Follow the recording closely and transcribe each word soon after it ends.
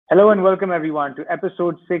Hello and welcome everyone to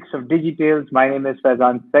episode 6 of DigiTales. My name is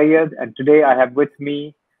Faizan Syed and today I have with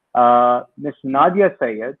me Miss Nadia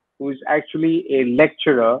Sayeed, who is actually a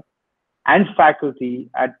lecturer and faculty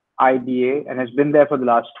at IBA and has been there for the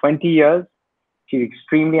last 20 years. She's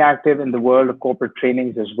extremely active in the world of corporate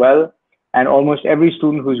trainings as well. And almost every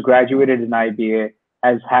student who's graduated in IBA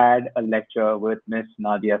has had a lecture with Miss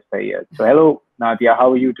Nadia Sayeed. So hello, Nadia,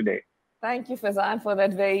 how are you today? Thank you, Faizan, for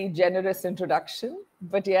that very generous introduction.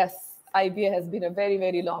 But yes, IBA has been a very,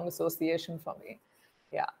 very long association for me.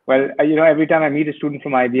 Yeah. Well, every time I meet a student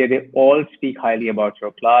from IBA, they all speak highly about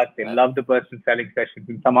your class. They love the person selling sessions.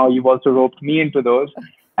 And somehow you've also roped me into those.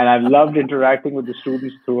 And I've loved interacting with the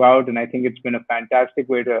students throughout. And I think it's been a fantastic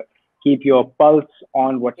way to keep your pulse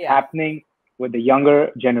on what's happening with the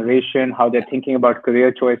younger generation, how they're thinking about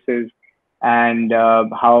career choices, and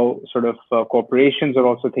how sort of corporations are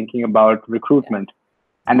also thinking about recruitment.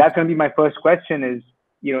 And that's going to be my first question is,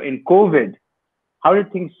 in COVID, how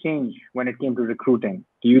did things change when it came to recruiting?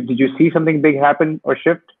 Did you see something big happen or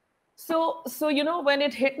shift? So when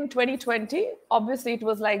it hit in 2020, obviously it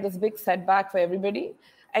was like this big setback for everybody.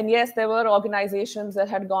 And yes, there were organizations that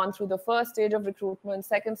had gone through the first stage of recruitment,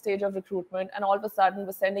 second stage of recruitment, and all of a sudden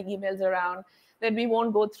were sending emails around that we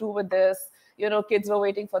won't go through with this. Kids were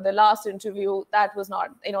waiting for the last interview. That was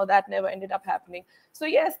not, that never ended up happening. So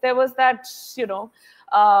yes, there was that,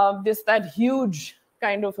 that huge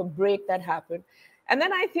kind of a break that happened. And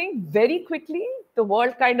then I think very quickly, the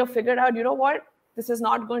world kind of figured out, what, this is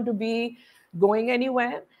not going to be going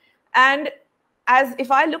anywhere. And as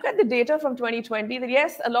if I look at the data from 2020, that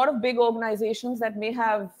yes, a lot of big organizations that may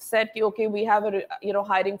have said, okay, we have a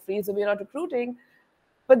hiring freeze, so we're not recruiting.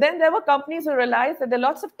 But then there were companies who realized that there are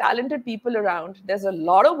lots of talented people around. There's a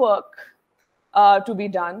lot of work to be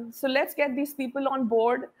done. So let's get these people on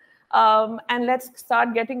board and let's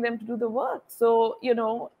start getting them to do the work. So,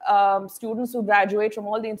 students who graduate from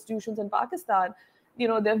all the institutions in Pakistan,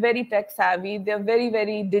 they're very tech savvy. They're very,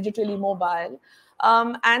 very digitally mobile.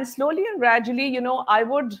 And slowly and gradually, I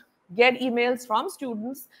would get emails from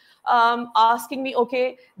students asking me,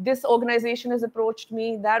 okay, this organization has approached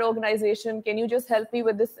me, that organization, can you just help me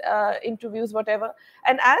with this interviews, whatever.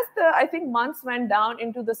 And as I think months went down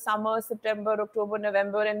into the summer, September, October,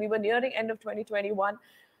 November, and we were nearing end of 2021,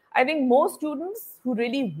 I think most students who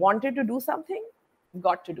really wanted to do something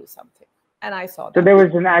got to do something. And I saw that. So there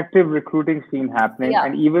was an active recruiting scene happening.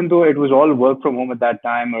 And even though it was all work from home at that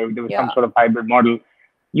time, or there was some sort of hybrid model,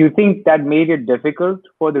 you think that made it difficult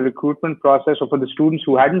for the recruitment process or for the students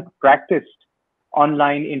who hadn't practiced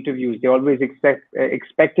online interviews? They always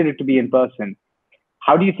expected it to be in person.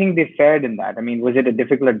 How do you think they fared in that? I mean, was it a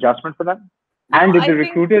difficult adjustment for them? And did the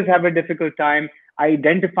recruiters have a difficult time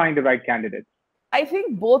identifying the right candidates? I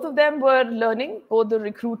think both of them were learning, both the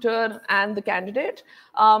recruiter and the candidate.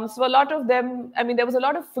 So a lot of them, there was a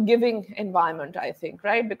lot of forgiving environment, I think,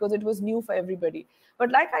 right? Because it was new for everybody.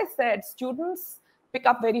 But like I said, students pick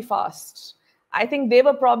up very fast. I think they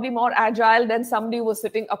were probably more agile than somebody who was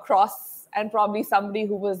sitting across and probably somebody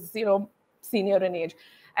who was, senior in age.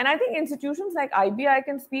 And I think institutions like IB, I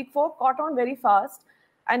can speak for, caught on very fast.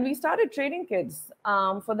 And we started training kids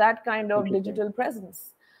for that kind of digital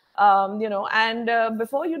presence.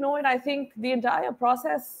 Before you know it, I think the entire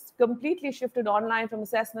process completely shifted online, from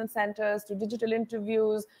assessment centers to digital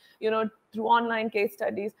interviews, through online case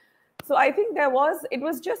studies. So I think it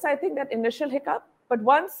was just, I think, that initial hiccup. But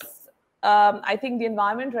once I think the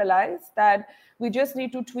environment realized that we just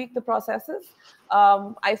need to tweak the processes,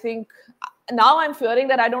 I think now I'm fearing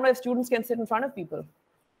that I don't know if students can sit in front of people,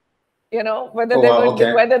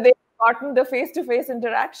 whether they've gotten the face-to-face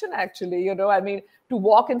interaction, actually, to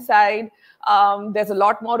walk inside, there's a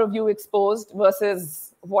lot more of you exposed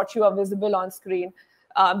versus what you are visible on screen.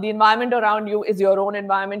 The environment around you is your own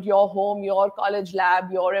environment, your home, your college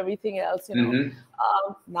lab, your everything else,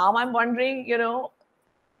 Now I'm wondering,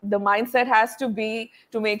 the mindset has to be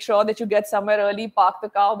to make sure that you get somewhere early, park the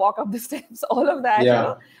car, walk up the steps, all of that.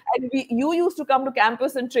 And you used to come to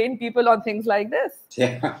campus and train people on things like this.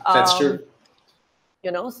 Yeah, that's true.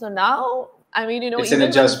 So now, it's an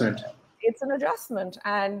adjustment. It's an adjustment.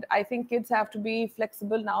 And I think kids have to be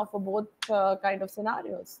flexible now for both kind of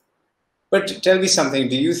scenarios. But tell me something,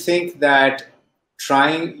 do you think that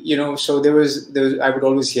trying, so there was, I would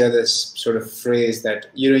always hear this sort of phrase that,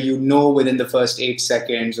 within the first 8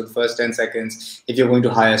 seconds or the first 10 seconds, if you're going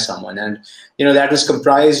to hire someone. And, that was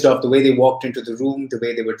comprised of the way they walked into the room, the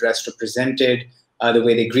way they were dressed or presented, the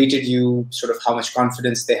way they greeted you, sort of how much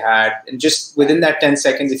confidence they had. And just within that 10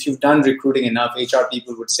 seconds, if you've done recruiting enough, HR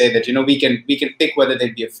people would say that, we can pick whether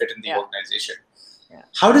they'd be a fit in the organization. Yeah.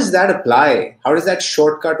 How does that apply? How does that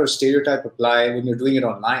shortcut or stereotype apply when you're doing it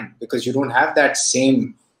online? Because you don't have that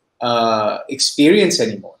same experience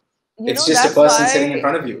anymore. It's just a person sitting in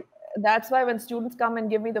front of you. That's why when students come and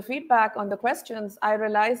give me the feedback on the questions, I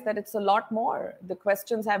realize that it's a lot more. The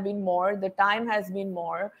questions have been more, the time has been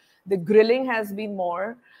more, the grilling has been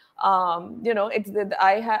more.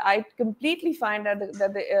 I completely find that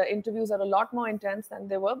the interviews are a lot more intense than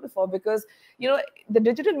they were before, because the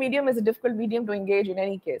digital medium is a difficult medium to engage in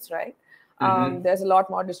any case, right? There's a lot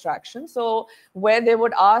more distraction. So where they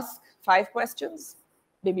would ask 5 questions,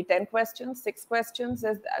 maybe 10 questions, 6 questions.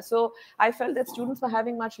 So I felt that students were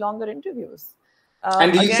having much longer interviews.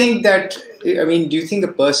 And do you think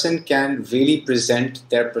a person can really present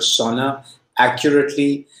their persona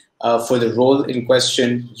accurately for the role in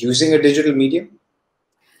question using a digital medium?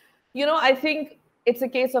 I think it's a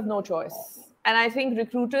case of no choice. And I think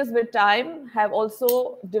recruiters with time have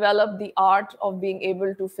also developed the art of being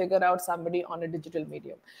able to figure out somebody on a digital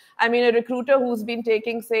medium. I mean, a recruiter who's been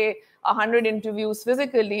taking, say, 100 interviews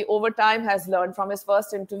physically over time has learned from his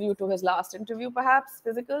first interview to his last interview, perhaps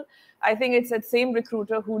physical. I think it's that same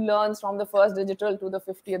recruiter who learns from the first digital to the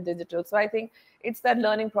 50th digital. So I think it's that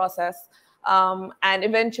learning process. And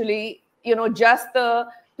eventually, just the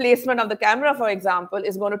placement of the camera, for example,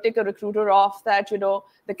 is going to take a recruiter off that,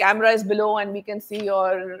 the camera is below and we can see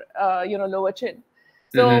your, lower chin.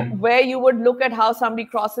 So where you would look at how somebody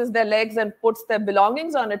crosses their legs and puts their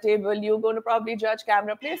belongings on a table, you're going to probably judge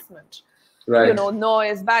camera placement, right?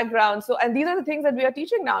 Noise, background. So, and these are the things that we are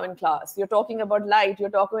teaching now in class. You're talking about light. You're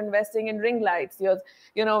talking investing in ring lights. We are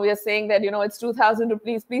saying that, it's 2,000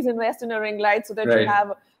 rupees. Please invest in a ring light so that you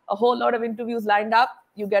have a whole lot of interviews lined up.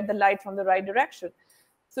 You get the light from the right direction.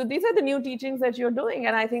 So these are the new teachings that you're doing.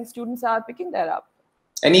 And I think students are picking that up.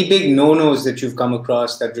 Any big no-nos that you've come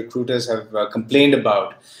across that recruiters have complained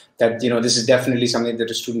about, that, this is definitely something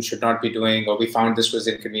that a student should not be doing, or we found this was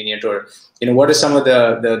inconvenient, or, what are some of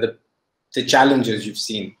the challenges you've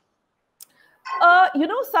seen?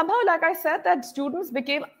 Somehow, like I said, that students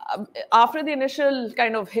became, after the initial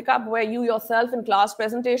kind of hiccup where you yourself in class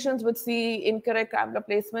presentations would see incorrect camera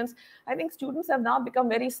placements, I think students have now become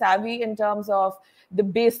very savvy in terms of the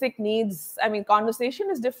basic needs. I mean, conversation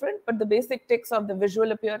is different, but the basic tics of the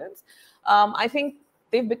visual appearance, I think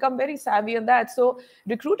they've become very savvy in that. So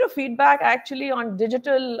recruiter feedback actually on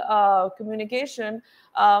digital communication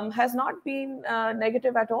has not been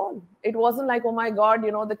negative at all. It wasn't like, oh my God,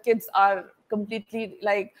 the kids are completely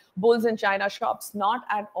like bulls in China shops. Not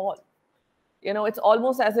at all. It's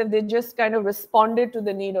almost as if they just kind of responded to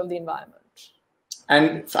the need of the environment.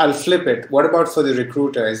 And I'll flip it. What about for the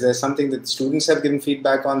recruiter? Is there something that students have given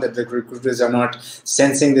feedback on, that the recruiters are not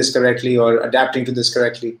sensing this correctly or adapting to this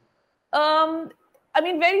correctly? I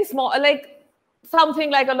mean, very small, like something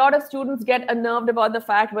like a lot of students get unnerved about the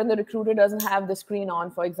fact when the recruiter doesn't have the screen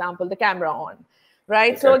on, for example, the camera on,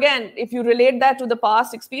 right? Okay. So again, if you relate that to the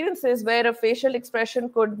past experiences where a facial expression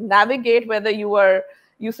could navigate whether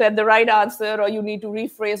you said the right answer or you need to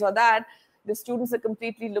rephrase or that, the students are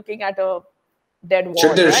completely looking at a dead wall.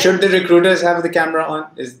 Should the recruiters have the camera on?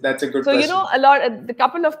 That's a good question. So, the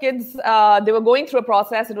couple of kids, they were going through a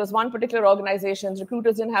process. It was one particular organization.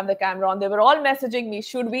 Recruiters didn't have the camera on. They were all messaging me,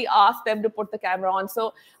 should we ask them to put the camera on?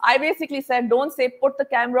 So I basically said, don't say put the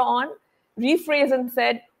camera on, rephrase and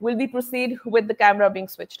said, will we proceed with the camera being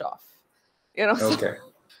switched off? Okay.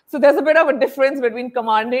 So there's a bit of a difference between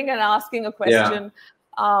commanding and asking a question.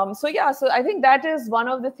 Yeah. So I think that is one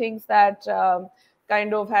of the things that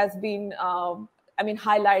kind of has been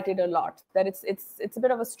highlighted a lot, that it's a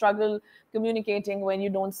bit of a struggle communicating when you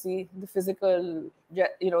don't see the physical,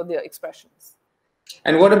 the expressions.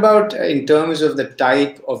 And what about in terms of the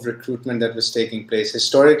type of recruitment that was taking place?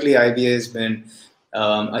 Historically, IBA has been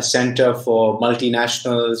a center for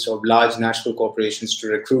multinationals or large national corporations to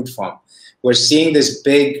recruit from. We're seeing this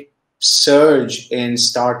big surge in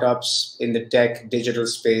startups in the tech digital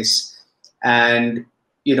space, and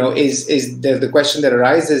is the question that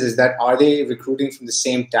arises is that, are they recruiting from the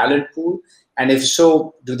same talent pool? And if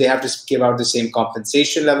so, do they have to give out the same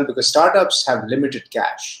compensation level? Because startups have limited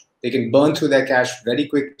cash. They can burn through their cash very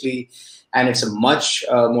quickly, and it's a much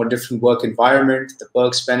more different work environment, the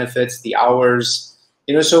perks, benefits, the hours.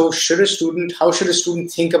 So how should a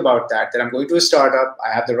student think about that? That I'm going to a startup,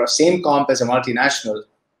 I have the same comp as a multinational,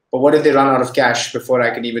 but what if they run out of cash before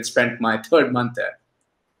I can even spend my third month there?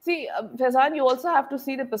 See, Faizan, you also have to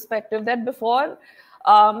see the perspective that before,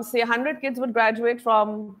 say 100 kids would graduate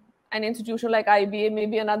from an institution like IBA,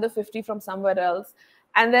 maybe another 50 from somewhere else.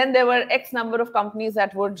 And then there were X number of companies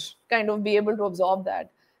that would kind of be able to absorb that.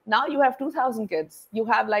 Now you have 2,000 kids. You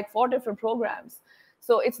have like 4 different programs.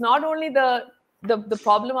 So it's not only the the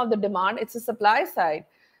problem of the demand, it's the supply side.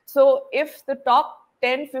 So if the top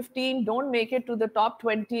 10, 15 don't make it to the top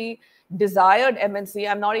 20 desired MNC,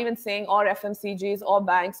 I'm not even saying or FMCGs or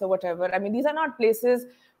banks or whatever. I mean, these are not places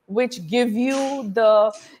which give you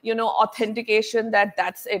the, authentication that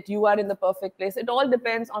that's it, you are in the perfect place. It all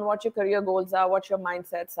depends on what your career goals are, what your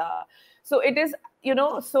mindsets are. So it is,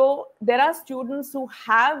 so there are students who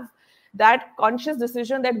have that conscious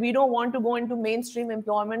decision that we don't want to go into mainstream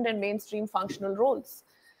employment and mainstream functional roles,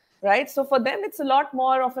 right? So for them, it's a lot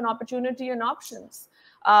more of an opportunity and options.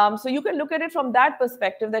 So you can look at it from that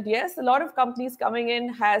perspective, that yes, a lot of companies coming in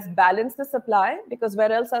has balanced the supply, because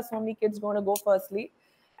where else are so many kids going to go, firstly?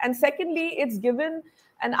 And secondly, it's given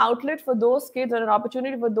an outlet for those kids, or an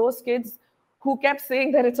opportunity for those kids who kept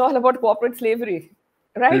saying that it's all about corporate slavery,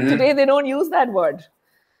 right? Today, they don't use that word.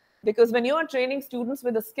 Because when you are training students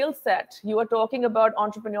with a skill set, you are talking about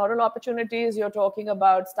entrepreneurial opportunities, you're talking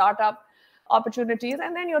about startup opportunities,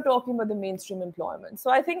 and then you're talking about the mainstream employment.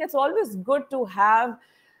 So I think it's always good to have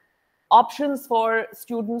options for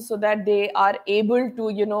students so that they are able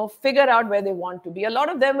to, figure out where they want to be. A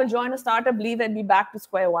lot of them will join a startup, leave, and be back to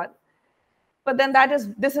square one. But then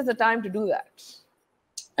this is the time to do that.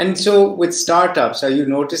 And so with startups, are you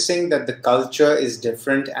noticing that the culture is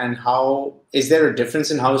different, and is there a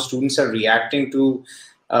difference in how students are reacting to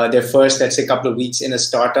their first, let's say, couple of weeks in a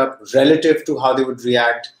startup relative to how they would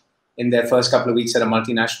react in their first couple of weeks at a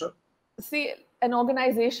multinational? See, an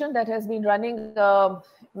organization that has been running a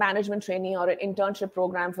management training or an internship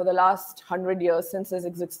program for the last 100 years since its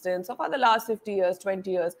existence, or for the last 50 years, 20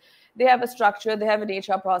 years, they have a structure, they have an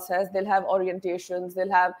HR process, they'll have orientations,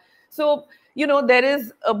 so, there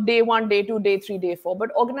is a day 1, day 2, day 3, day 4.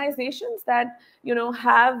 But organizations that,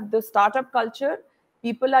 have the startup culture,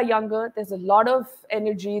 people are younger, there's a lot of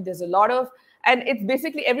energy, and it's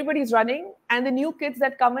basically everybody's running, and the new kids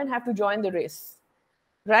that come in have to join the race,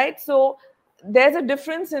 right? So there's a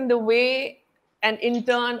difference in the way an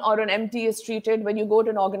intern or an MT is treated when you go to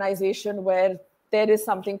an organization where there is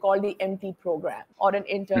something called the MT program or an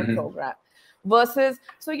intern program. Versus,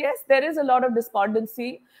 so yes, there is a lot of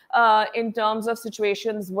despondency in terms of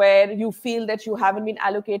situations where you feel that you haven't been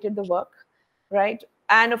allocated the work, right?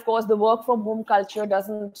 And of course, the work from home culture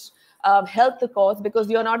doesn't help the cause, because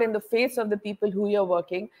you're not in the face of the people who you're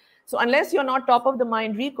working. So unless you're not top of the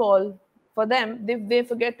mind recall for them, they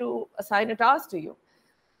forget to assign a task to you.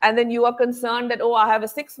 And then you are concerned that, I have a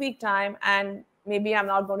 6-week time and maybe I'm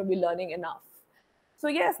not going to be learning enough. So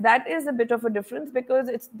yes, that is a bit of a difference,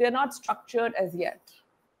 because they're not structured as yet,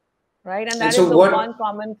 right? And that is the one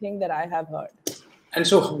common thing that I have heard. And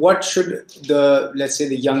so what should let's say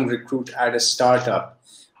the young recruit at a startup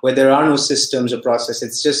where there are no systems or process,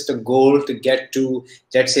 it's just a goal to get to,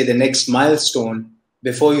 let's say, the next milestone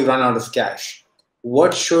before you run out of cash.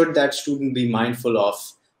 What should that student be mindful of?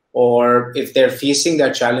 Or if they're facing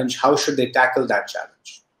that challenge, how should they tackle that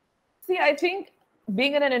challenge? See, I think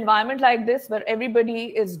being in an environment like this, where everybody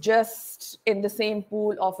is just in the same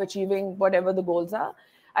pool of achieving whatever the goals are,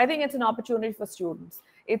 I think it's an opportunity for students.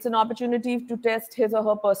 It's an opportunity to test his or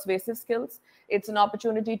her persuasive skills. It's an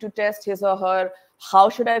opportunity to test his or her, how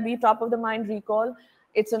should I be top of the mind recall?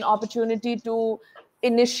 It's an opportunity to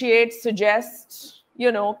initiate, suggest,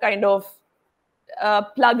 kind of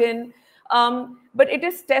plug in. But it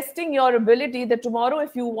is testing your ability that tomorrow,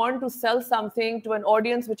 if you want to sell something to an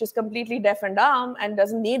audience which is completely deaf and dumb and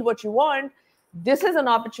doesn't need what you want, this is an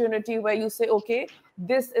opportunity where you say, okay,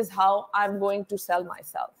 this is how I'm going to sell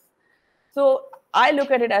myself. So I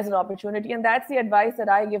look at it as an opportunity, and that's the advice that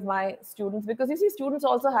I give my students, because you see, students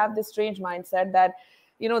also have this strange mindset that,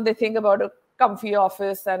 they think about a comfy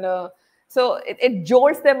office, and so it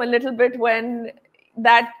jolts them a little bit when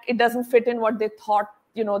that it doesn't fit in what they thought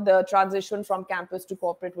the transition from campus to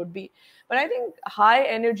corporate would be. But I think high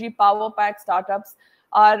energy, power packed startups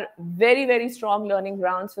are very, very strong learning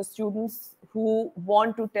grounds for students who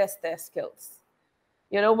want to test their skills.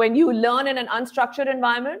 When you learn in an unstructured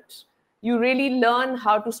environment, you really learn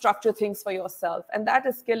how to structure things for yourself. And that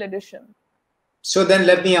is skill addition. So then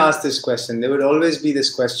let me ask this question. There would always be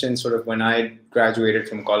this question sort of when I graduated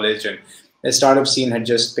from college and the startup scene had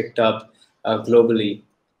just picked up globally.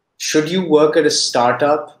 Should you work at a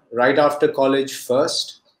startup right after college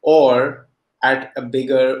first, or at a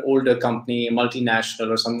bigger, older company, a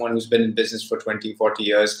multinational, or someone who's been in business for 20, 40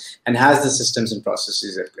 years and has the systems and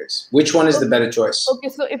processes in place? Which one is the better choice? Okay,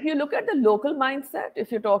 so if you look at the local mindset,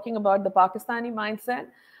 if you're talking about the Pakistani mindset,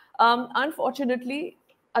 unfortunately,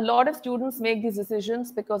 a lot of students make these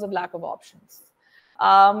decisions because of lack of options.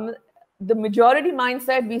 The majority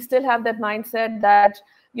mindset, we still have that mindset that,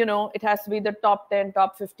 it has to be the top 10,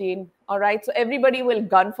 top 15. All right. So everybody will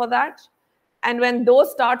gun for that. And when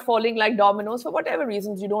those start falling like dominoes, for whatever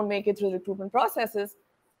reasons you don't make it through recruitment processes,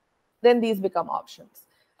 then these become options.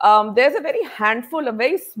 There's a very handful, a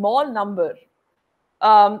very small number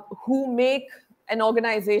who make an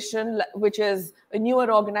organization, which is a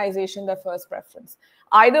newer organization, their first preference.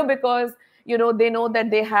 Either because they know that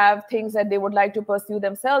they have things that they would like to pursue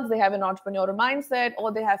themselves, they have an entrepreneurial mindset,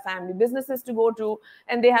 or they have family businesses to go to,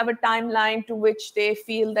 and they have a timeline to which they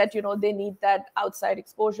feel that they need that outside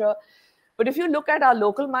exposure. But if you look at our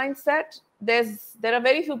local mindset, there are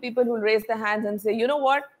very few people who will raise their hands and say, you know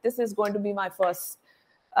what, this is going to be my first.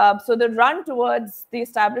 So the run towards the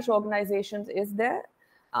established organizations is there.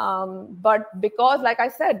 But because, like I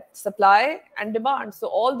said, supply and demand. So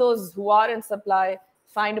all those who are in supply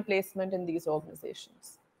find a placement in these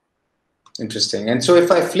organizations. Interesting. And so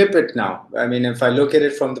if I flip it now, I mean, if I look at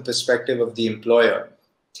it from the perspective of the employer,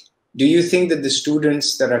 do you think that the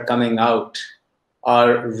students that are coming out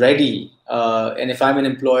are ready? And if I'm an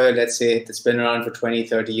employer, let's say that's been around for 20,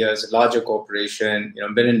 30 years, a larger corporation,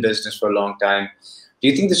 been in business for a long time, do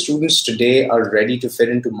you think the students today are ready to fit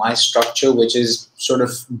into my structure, which is sort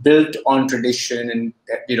of built on tradition and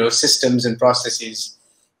systems and processes?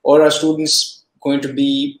 Or are students going to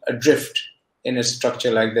be adrift in a structure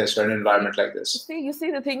like this or an environment like this? You see,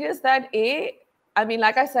 the thing is that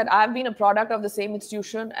like I said, I've been a product of the same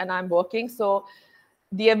institution and I'm working. So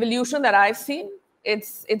the evolution that I've seen,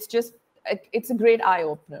 it's a great eye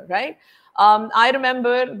opener, right? I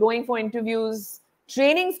remember going for interviews,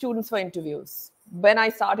 training students for interviews when I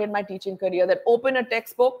started my teaching career, that open a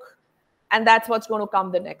textbook and that's what's going to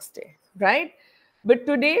come the next day, right? But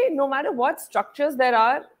today, no matter what structures there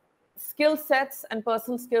are, skill sets and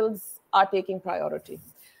personal skills are taking priority.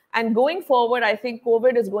 And going forward, I think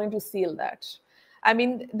COVID is going to seal that. I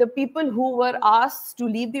mean, the people who were asked to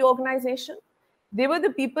leave the organization, they were the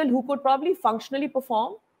people who could probably functionally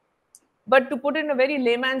perform. But to put it in a very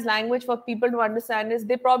layman's language for people to understand is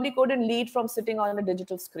they probably couldn't lead from sitting on a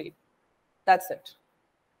digital screen. That's it.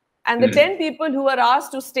 And the 10 people who were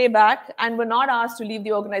asked to stay back and were not asked to leave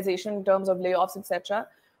the organization in terms of layoffs, etc.,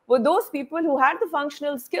 were those people who had the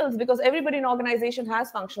functional skills, because everybody in an organization has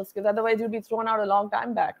functional skills. Otherwise, you'd be thrown out a long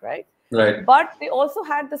time back, right? Right. But they also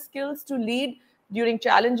had the skills to lead during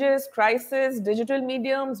challenges, crisis, digital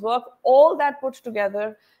mediums, work, all that put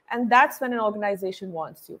together. And that's when an organization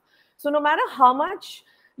wants you. So no matter how much,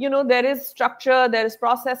 there is structure, there is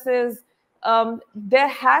processes, there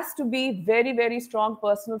has to be very, very strong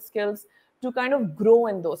personal skills to kind of grow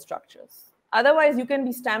in those structures. Otherwise, you can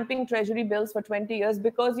be stamping treasury bills for 20 years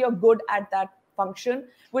because you're good at that function,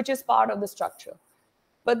 which is part of the structure.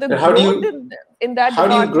 But the growth in that, how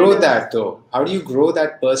do you grow that though? How do you grow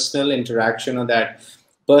that personal interaction or that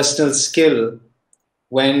personal skill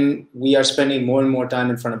when we are spending more and more time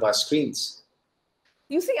in front of our screens?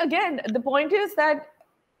 You see, again, the point is that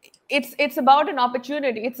it's about an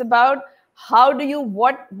opportunity. It's about how do you,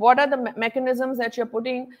 what are the mechanisms that you're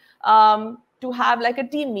putting to have like a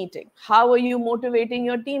team meeting? How are you motivating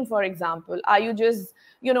your team, for example? Are you just,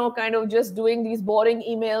 kind of just doing these boring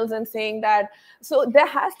emails and saying that? So there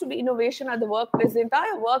has to be innovation at the workplace. The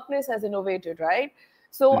entire workplace has innovated, right?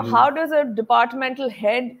 So how does a departmental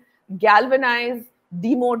head galvanize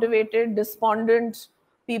demotivated, despondent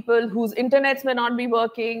people whose internets may not be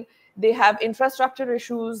working? They have infrastructure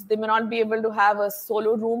issues. They may not be able to have a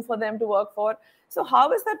solo room for them to work for. So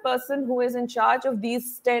how is that person who is in charge of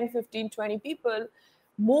these 10, 15, 20 people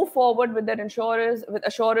move forward with their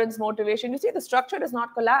assurance, motivation? You see, the structure has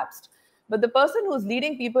not collapsed, but the person who's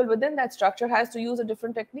leading people within that structure has to use a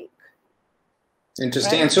different technique.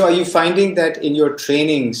 Interesting. Right? And so are you finding that in your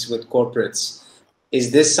trainings with corporates,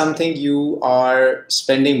 is this something you are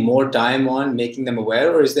spending more time on, making them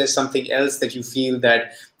aware, or is there something else that you feel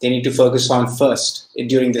that they need to focus on first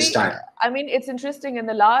during this time? I mean, it's interesting. In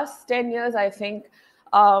the last 10 years, I think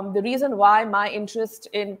the reason why my interest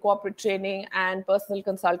in corporate training and personal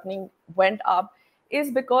consulting went up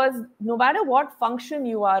is because no matter what function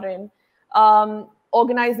you are in,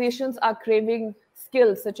 organizations are craving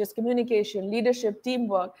skills such as communication, leadership,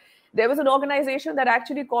 teamwork. There was an organization that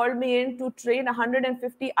actually called me in to train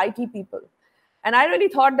 150 IT people. And I really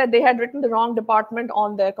thought that they had written the wrong department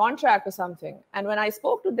on their contract or something. And when I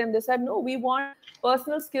spoke to them, they said, no, we want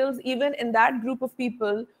personal skills even in that group of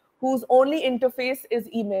people whose only interface is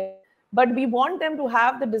email. But we want them to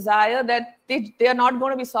have the desire that they are not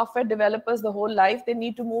going to be software developers the whole life. They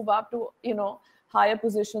need to move up to, higher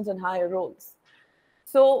positions and higher roles.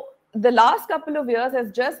 So the last couple of years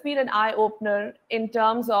has just been an eye-opener in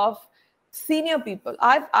terms of senior people.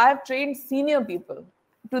 I've trained senior people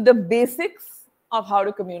to the basics of how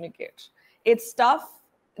to communicate. It's tough.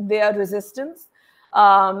 They are resistant.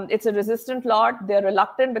 It's a resistant lot. They're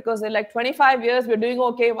reluctant because they're like, 25 years, we're doing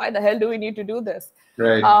okay. Why the hell do we need to do this?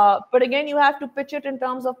 Right. But again, you have to pitch it in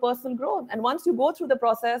terms of personal growth. And once you go through the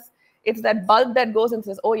process, it's that bulb that goes and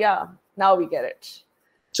says, oh yeah, now we get it.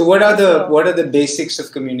 So what are the basics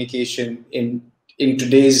of communication in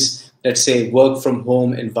today's, let's say, work from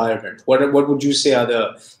home environment? What would you say are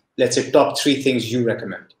the, let's say, top 3 things you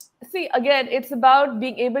recommend? See, again, it's about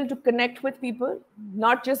being able to connect with people,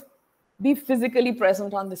 not just be physically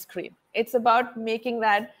present on the screen. It's about making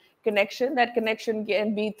that connection. That connection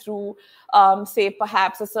can be through, say,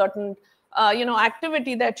 perhaps a certain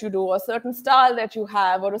activity that you do, a certain style that you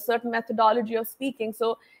have, or a certain methodology of speaking.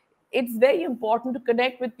 So it's very important to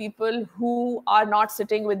connect with people who are not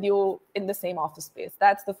sitting with you in the same office space.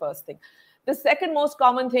 That's the first thing. The second most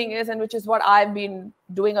common thing is, and which is what I've been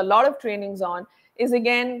doing a lot of trainings on, is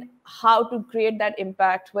again, how to create that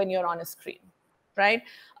impact when you're on a screen, right?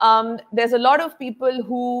 There's a lot of people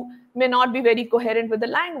who may not be very coherent with the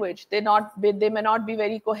language. They may not be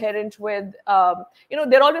very coherent with,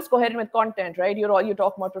 they're always coherent with content, right? You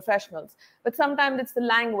talk about professionals, but sometimes it's the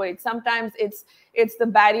language. Sometimes it's the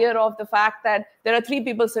barrier of the fact that there are 3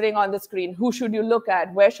 people sitting on the screen. Who should you look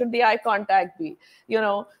at? Where should the eye contact be?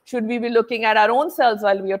 Should we be looking at our own selves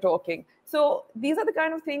while we are talking? So these are the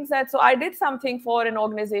kind of things so I did something for an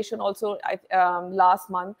organization also last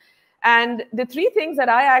month. And the 3 things that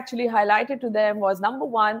I actually highlighted to them was, number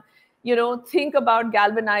 1, think about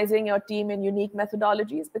galvanizing your team in unique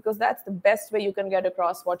methodologies, because that's the best way you can get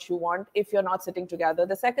across what you want if you're not sitting together.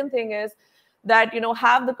 The second thing is that,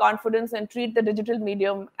 have the confidence and treat the digital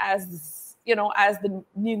medium as the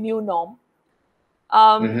new norm.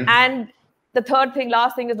 And the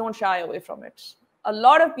last thing is, don't shy away from it. A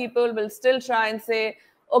lot of people will still try and say,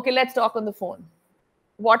 okay, let's talk on the phone.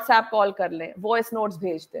 WhatsApp call kar le, voice notes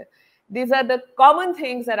bhej de. These are the common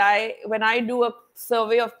things that when I do a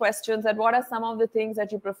survey of questions, that what are some of the things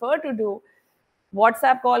that you prefer to do?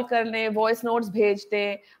 WhatsApp call kar le, voice notes bhej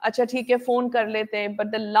de, acha theek hai, phone kar lete.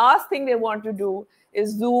 But the last thing they want to do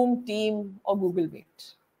is Zoom, Team, or Google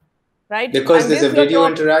Meet, right? Because there's a video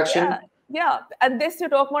interaction. Yeah, and this you're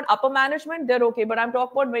talking about upper management, they're okay. But I'm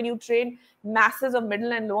talking about when you train masses of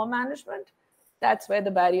middle and lower management, that's where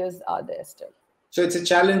the barriers are there still. So it's a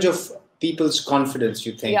challenge of people's confidence,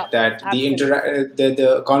 you think, that absolutely.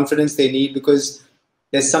 the confidence they need, because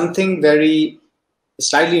there's something very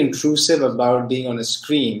slightly intrusive about being on a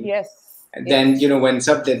screen. Yes. And then, when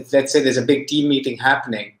let's say there's a big team meeting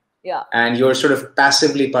happening, and you're sort of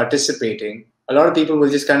passively participating, a lot of people will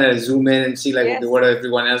just kind of zoom in and see okay, what are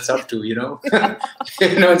everyone else up to,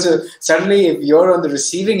 So suddenly if you're on the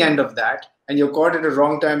receiving end of that and you're caught at the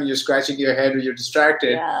wrong time and you're scratching your head or you're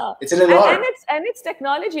distracted, it's a little odd. And it's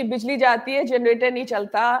technology. Bijli jati hai, generator nahi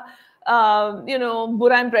chalta,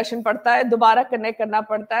 bura impression padta hai, dobara connect karna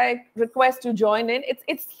padta hai, request to join in.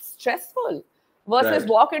 It's stressful. Versus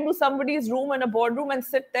walk into somebody's room in a boardroom and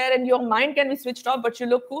sit there and your mind can be switched off, but you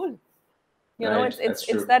look cool. It's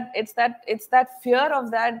that fear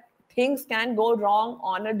of that things can go wrong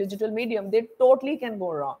on a digital medium. They totally can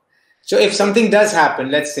go wrong. So if something does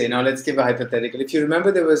happen, let's give a hypothetical. If you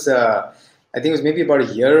remember, there was, I think it was maybe about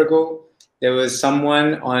a year ago, there was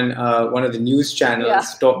someone on one of the news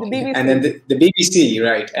channels talking, the and then the BBC,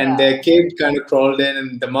 right? And their kid kind of crawled in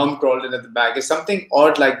and the mom crawled in at the back. If something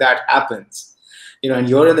odd like that happens, and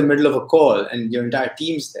you're in the middle of a call and your entire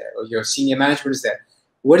team's there or your senior management is there,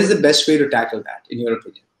 what is the best way to tackle that, in your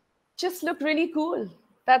opinion? Just look really cool.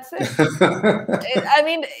 That's it.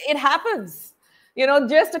 It happens.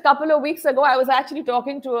 Just a couple of weeks ago, I was actually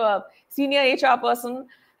talking to a senior HR person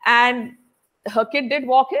and her kid did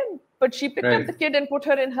walk in, but she picked up the kid and put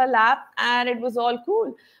her in her lap and it was all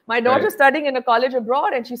cool. My daughter's studying in a college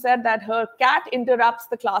abroad and she said that her cat interrupts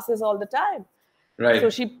the classes all the time.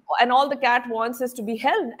 Right. So all the cat wants is to be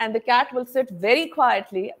held and the cat will sit very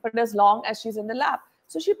quietly, but as long as she's in the lap.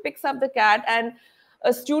 So she picks up the cat and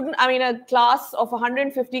a class of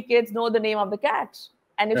 150 kids know the name of the cat.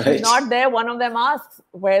 And if she's not there, one of them asks,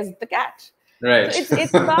 where's the cat? Right. So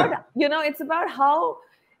it's about, it's about how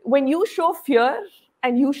when you show fear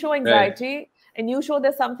and you show anxiety and you show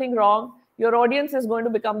there's something wrong, your audience is going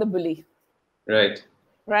to become the bully. Right.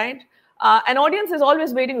 Right. An audience is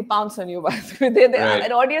always waiting to pounce on you.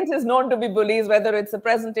 An audience is known to be bullies, whether it's a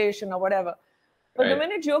presentation or whatever. But the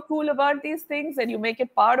minute you're cool about these things and you make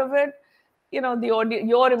it part of it,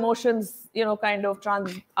 your emotions, kind of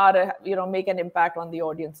make an impact on the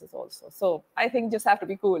audiences also. So I think just have to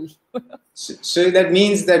be cool. So that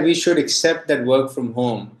means that we should accept that work from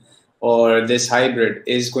home or this hybrid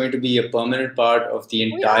is going to be a permanent part of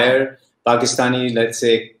the entire Pakistani, let's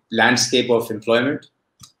say, landscape of employment.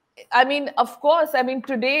 I mean, of course, I mean,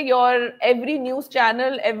 today every news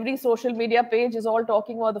channel, every social media page is all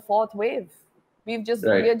talking about the fourth wave. We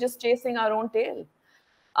are just chasing our own tail.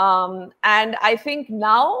 And I think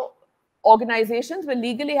now organizations will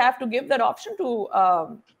legally have to give that option to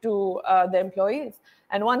the employees.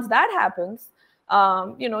 And once that happens,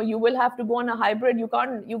 you will have to go on a hybrid. You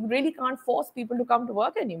really can't force people to come to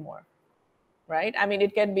work anymore, right? I mean,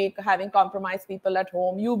 it can be having compromised people at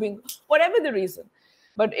home, you being, whatever the reason.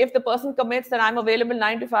 But if the person commits that I'm available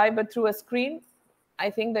 9 to 5, but through a screen, I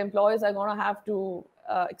think the employers are going to have to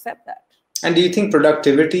accept that. And do you think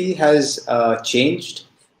productivity has changed,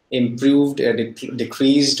 improved,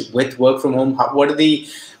 decreased with work from home? What are the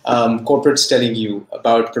corporates telling you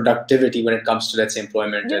about productivity when it comes to, let's say,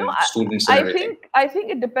 employment and students and everything? I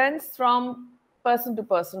think it depends from person to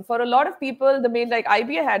person. For a lot of people, like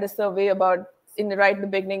IBA had a survey about right in the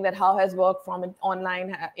beginning that how has work from an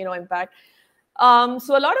online impact.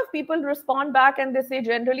 So a lot of people respond back and they say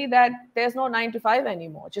generally that there's no 9 to 5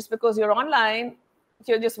 anymore. Just because you're online,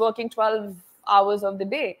 you're just working 12 hours of the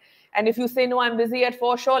day. And if you say, no, I'm busy at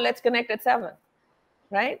 4, sure, let's connect at 7,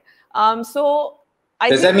 right? So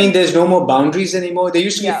does that mean there's no more boundaries anymore? There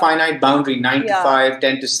used to be a finite boundary, 9 to 5,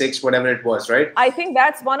 10 to 6, whatever it was, right? I think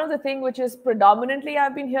that's one of the things which is predominantly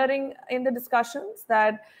I've been hearing in the discussions,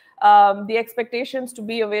 that the expectations to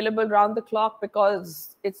be available round the clock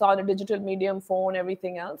because it's on a digital medium, phone,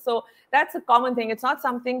 everything else. So that's a common thing. It's not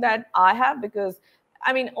something that I have because,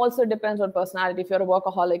 I mean, also depends on personality. If you're a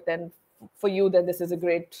workaholic, then for you, then this is a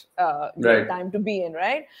great time to be in,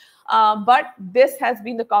 right? But this has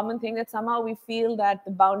been the common thing that somehow we feel that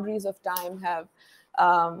the boundaries of time have,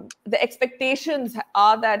 the expectations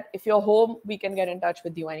are that if you're home, we can get in touch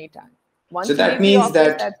with you anytime. Once so that means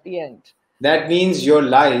office, that's the end. That means your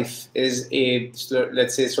life is a,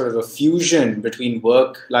 let's say, sort of a fusion between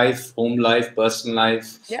work life, home life, personal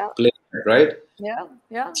life, right?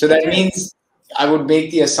 Yeah. So that means I would make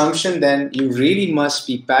the assumption then you really must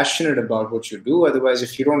be passionate about what you do. Otherwise,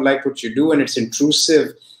 if you don't like what you do and it's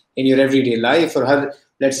intrusive in your everyday life, or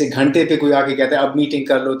let's say घंटे पे कोई आके कहता है अब meeting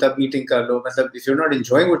कर लो, तब meeting कर लो, मतलब if you're not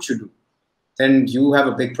enjoying what you do, then you have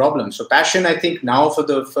a big problem. So passion, I think now for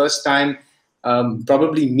the first time,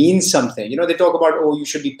 probably means something. They talk about, oh, you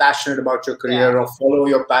should be passionate about your career or follow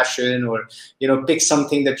your passion or, pick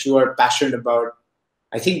something that you are passionate about.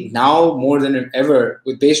 I think now more than ever,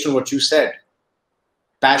 based on what you said,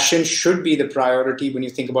 passion should be the priority when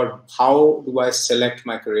you think about how do I select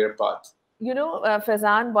my career path.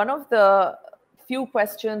 Faizan, one of the few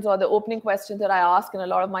questions or the opening questions that I ask in a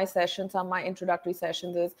lot of my sessions, on my introductory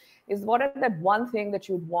sessions is what is that one thing that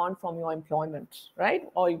you'd want from your employment, right?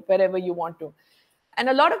 Or wherever you want to. And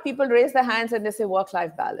a lot of people raise their hands and they say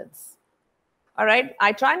work-life balance. All right.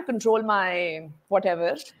 I try and control my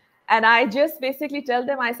whatever. And I just basically tell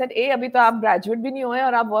them, I said, abhi to aap graduate bhi nahi hoye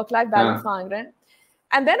aur aap work-life balance maang rahe hain.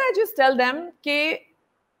 And then I just tell them that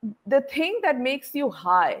the thing that makes you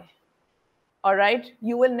high, all right,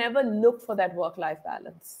 you will never look for that work-life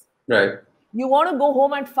balance. Right. You want to go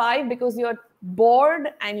home at 5 because you're bored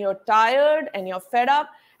and you're tired and you're fed up.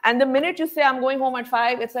 And the minute you say, I'm going home at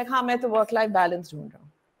 5, it's like, main to work-life balance dhoond raha hu.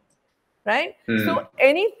 Right? So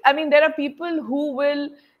there are people who will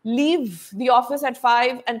leave the office at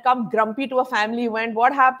 5 and come grumpy to a family event.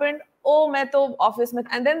 What happened? Oh, main to office mein.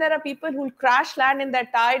 And then there are people who will crash land in their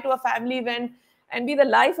tie to a family event and be the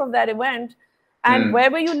life of that event. And where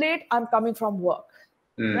were you late? I'm coming from work,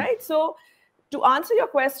 right? So to answer your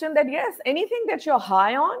question that yes, anything that you're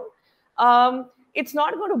high on, it's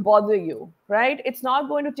not going to bother you, right? It's not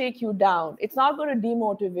going to take you down. It's not going to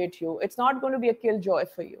demotivate you. It's not going to be a killjoy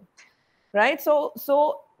for you, right? So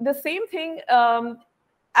the same thing.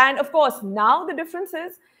 And of course, now the difference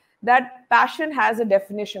is that passion has a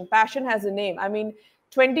definition. Passion has a name. I mean,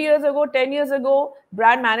 20 years ago, 10 years ago,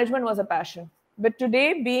 brand management was a passion. But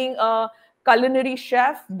today, being a culinary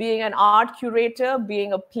chef, being an art curator,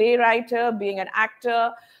 being a playwright, being an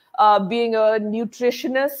actor, being a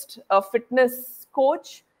nutritionist, a fitness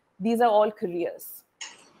coach, these are all careers.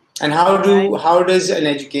 And how does an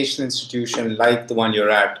educational institution like the one you're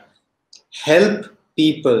at help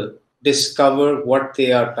people discover what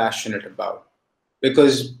they are passionate about?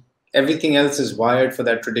 Because everything else is wired for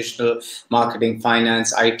that traditional marketing,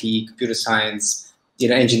 finance, IT, computer science,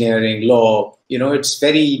 engineering, law. It's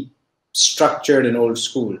very structured and old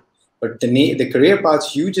school. But the career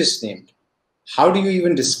paths you just named, how do you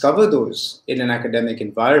even discover those in an academic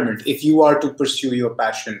environment if you are to pursue your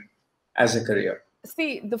passion as a career?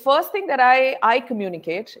 See, the first thing that I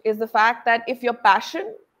communicate is the fact that if your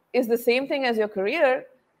passion is the same thing as your career,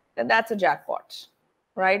 then that's a jackpot,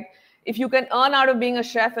 right? If you can earn out of being a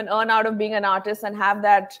chef and earn out of being an artist and have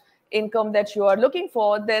that income that you are looking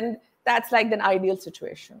for, then that's like an ideal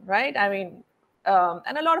situation, right? I mean,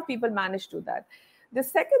 and a lot of people manage to do that. The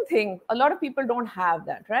second thing, a lot of people don't have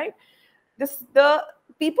that, right? The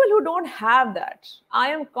people who don't have that, I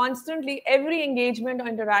am constantly, every engagement or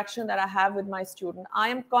interaction that I have with my student, I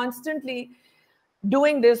am constantly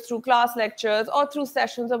doing this through class lectures or through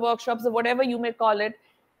sessions or workshops or whatever you may call it,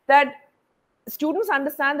 that students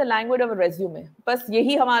understand the language of a resume. बस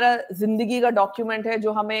यही हमारा जिंदगी का document है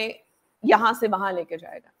जो हमें यहाँ से वहाँ लेके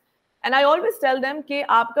जाएगा. And I always tell them कि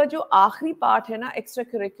आपका जो आखिरी पार्ट है ना एक्स्ट्रा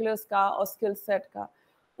करिकुलर्स का और स्किल सेट का,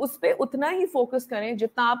 उस पे उतना ही फोकस करें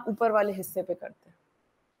जितना आप ऊपर वाले हिस्से पे करते हैं.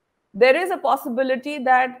 There is a possibility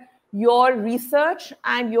that your research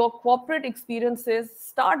and your corporate experiences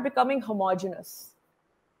start becoming homogenous,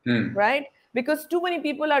 right? Because too many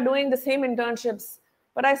people are doing the same internships.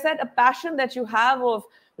 But I said a passion that you have of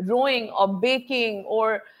rowing or baking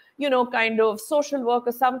or, you know, kind of social work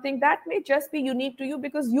or something, that may just be unique to you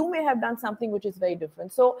because you may have done something which is very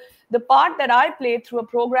different. So the part that I played through a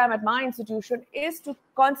program at my institution is to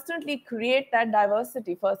constantly create that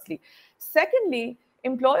diversity, firstly. Secondly,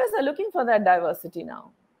 employers are looking for that diversity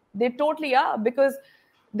now. They totally are, because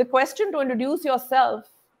the question to introduce yourself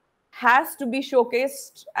has to be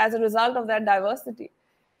showcased as a result of that diversity.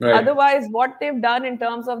 Right. Otherwise, what they've done in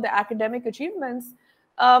terms of the academic achievements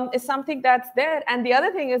is something that's there. And the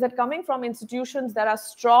other thing is that coming from institutions that are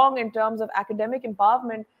strong in terms of academic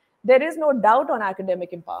empowerment, there is no doubt on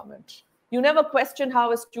academic empowerment. You never question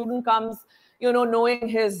how a student comes, you know, knowing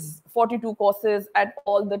his 42 courses at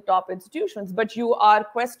all the top institutions, but you are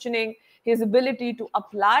questioning his ability to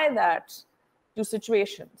apply that to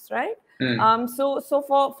situations, right? So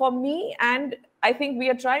for me, and I think we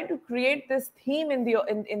are trying to create this theme in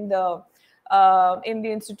the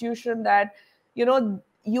institution that, you know,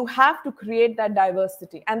 you have to create that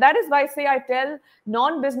diversity. And that is why, say, I tell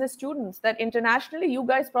non-business students that internationally, you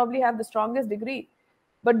guys probably have the strongest degree.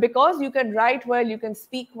 But because you can write well, you can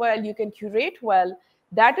speak well, you can curate well,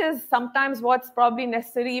 that is sometimes what's probably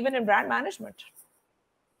necessary even in brand management.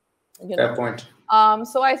 You know? Fair point.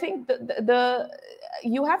 So I think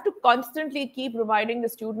you have to constantly keep reminding the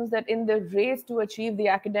students that in the race to achieve the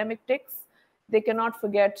academic ticks, they cannot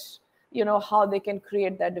forget, you know, how they can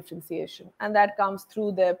create that differentiation. And that comes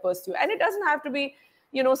through their pursuit. And it doesn't have to be,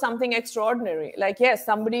 you know, something extraordinary. Like, yes,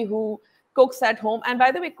 somebody who cooks at home. And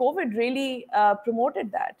by the way, COVID really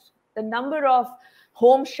promoted that. The number of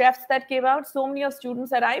home chefs that came out, so many of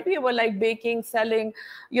students at IBA were like baking, selling,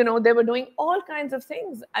 you know, they were doing all kinds of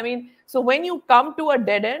things. I mean, so when you come to a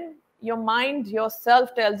dead end, your mind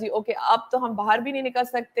yourself tells you, okay, ab to hum bahar bhi nahi nikal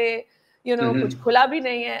sakte, you know, kuch khula bhi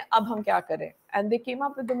nahi hai, ab hum kya kare? And they came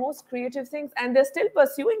up with the most creative things, and they're still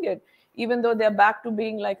pursuing it, even though they're back to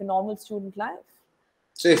being like a normal student life.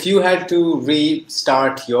 So if you had to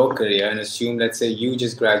restart your career and assume, let's say you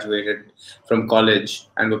just graduated from college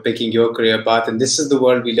and were picking your career path, and this is the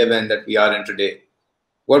world we live in, that we are in today,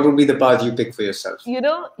 what would be the path you pick for yourself? You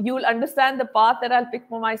know, you'll understand the path that I'll pick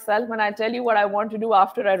for myself when I tell you what I want to do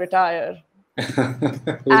after I retire.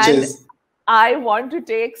 Which is? I want to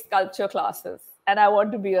take sculpture classes, and I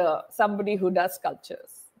want to be somebody who does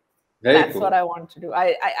sculptures. That's cool. What I want to do.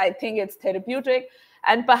 I think it's therapeutic.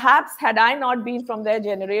 And perhaps had I not been from their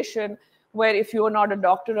generation, where if you were not a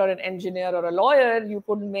doctor or an engineer or a lawyer, you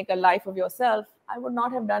couldn't make a life of yourself, I would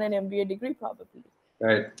not have done an MBA degree probably.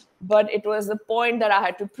 Right. But it was the point that I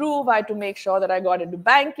had to prove. I had to make sure that I got into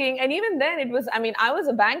banking. And even then it was, I mean, I was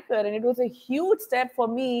a banker, and it was a huge step for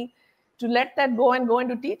me to let that go and go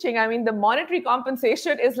into teaching. I mean, the monetary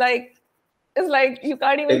compensation is like you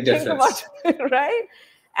can't even think about it, right?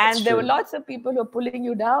 And there were lots of people who are pulling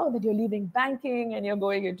you down, that you're leaving banking and you're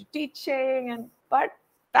going into teaching, but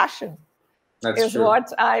passion is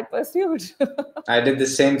what I pursued. I did the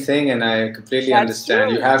same thing, and I completely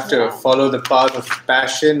understand. True. You have to follow the path of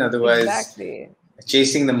passion, otherwise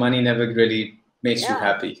chasing the money never really makes you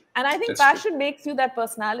happy. And I think passion makes you that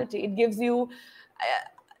personality. It gives you,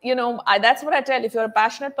 you know, that's what I tell. If you're a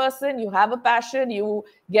passionate person, you have a passion, you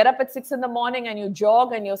get up at 6 in the morning and you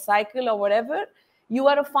jog and you cycle or whatever, you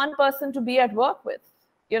are a fun person to be at work with.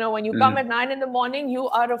 You know, when you come at 9 in the morning, you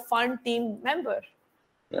are a fun team member,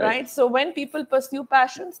 right? So when people pursue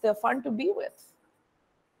passions, they're fun to be with.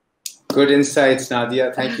 Good insights,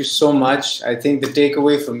 Nadia. Thank you so much. I think the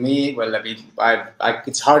takeaway for me, well, I mean,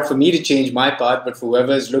 it's hard for me to change my path, but for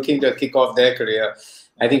whoever is looking to kick off their career,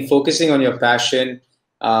 I think focusing on your passion,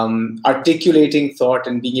 articulating thought,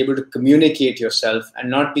 and being able to communicate yourself, and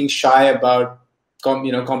not being shy about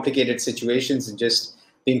complicated situations, and just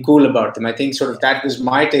being cool about them. I think sort of that was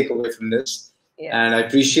my takeaway from this. And I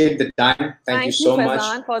appreciate the time. Thank you so much.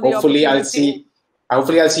 Hopefully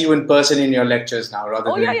Hopefully, I'll see you in person in your lectures now,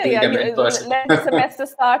 rather than doing them in person. Let the semester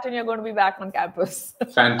start, and you're going to be back on campus.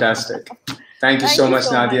 Fantastic. Thank you so much,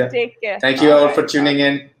 Nadia. Take care. Thank you all for tuning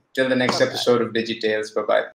in. Till the next episode of DigiTales. Bye-bye.